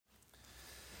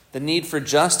The need for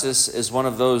justice is one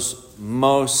of those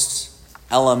most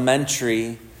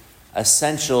elementary,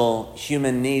 essential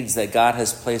human needs that God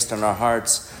has placed on our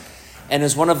hearts, and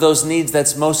is one of those needs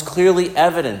that's most clearly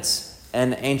evident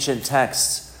in ancient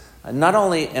texts, not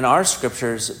only in our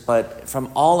scriptures, but from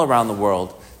all around the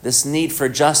world. This need for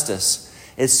justice.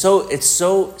 It's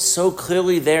so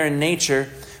clearly there in nature,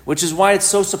 which is why it's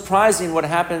so surprising what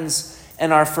happens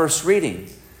in our first reading.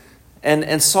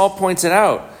 And Saul points it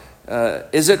out.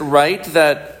 Is it right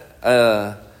that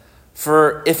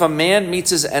for if a man meets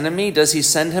his enemy, does he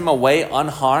send him away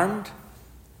unharmed?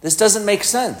 This doesn't make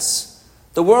sense.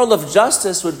 The world of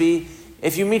justice would be,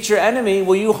 if you meet your enemy,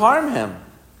 will you harm him?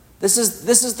 This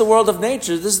is the world of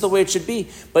nature. This is the way it should be.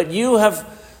 But you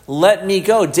have let me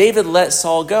go. David let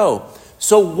Saul go.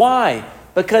 So why?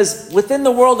 Because within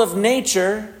the world of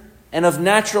nature and of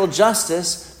natural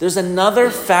justice, there's another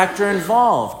factor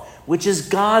involved, which is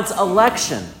God's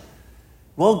election.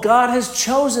 Well, God has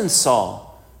chosen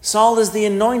Saul. Saul is the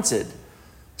anointed.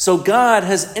 So God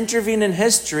has intervened in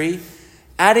history,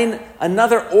 adding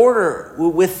another order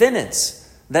within it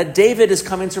that David is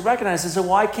coming to recognize. And so,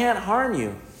 well, I can't harm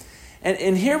you.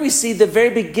 And here we see the very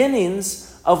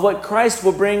beginnings of what Christ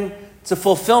will bring to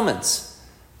fulfillment.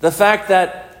 The fact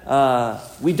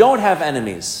that we don't have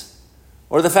enemies,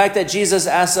 or the fact that Jesus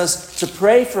asks us to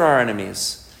pray for our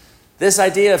enemies. This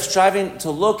idea of striving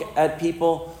to look at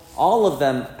people, all of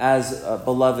them, as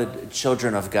beloved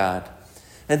children of God.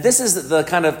 And this is the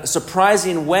kind of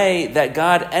surprising way that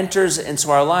God enters into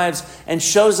our lives and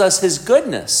shows us his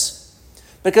goodness.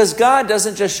 Because God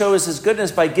doesn't just show us his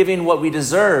goodness by giving what we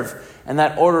deserve and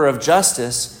that order of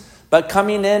justice, but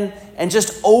coming in and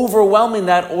just overwhelming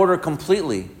that order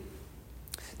completely.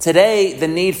 Today, the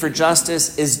need for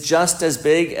justice is just as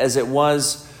big as it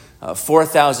was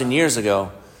 4,000 years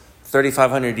ago,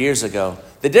 3,500 years ago.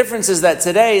 The difference is that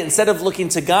today, instead of looking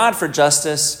to God for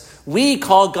justice, we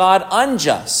call God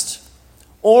unjust,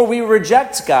 or we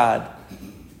reject God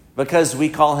because we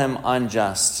call him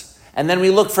unjust. And then we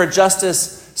look for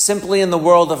justice simply in the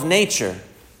world of nature,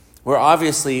 where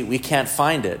obviously we can't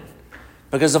find it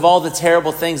because of all the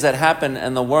terrible things that happen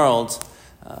in the world.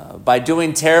 By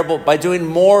doing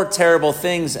more terrible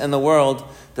things in the world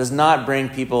does not bring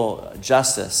people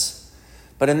justice.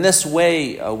 But in this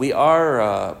way, we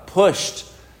are pushed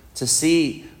to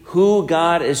see who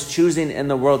God is choosing in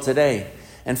the world today.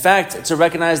 In fact, to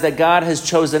recognize that God has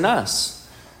chosen us.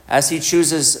 As he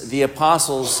chooses the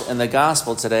apostles in the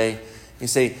gospel today, you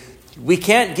say,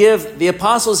 the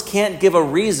apostles can't give a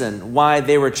reason why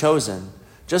they were chosen.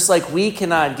 Just like we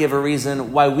cannot give a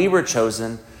reason why we were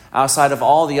chosen outside of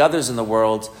all the others in the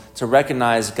world to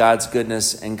recognize God's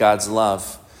goodness and God's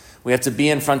love. We have to be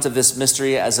in front of this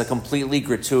mystery as a completely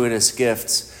gratuitous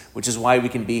gift, which is why we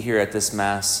can be here at this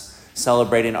Mass,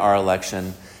 celebrating our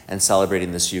election and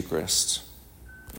celebrating this Eucharist.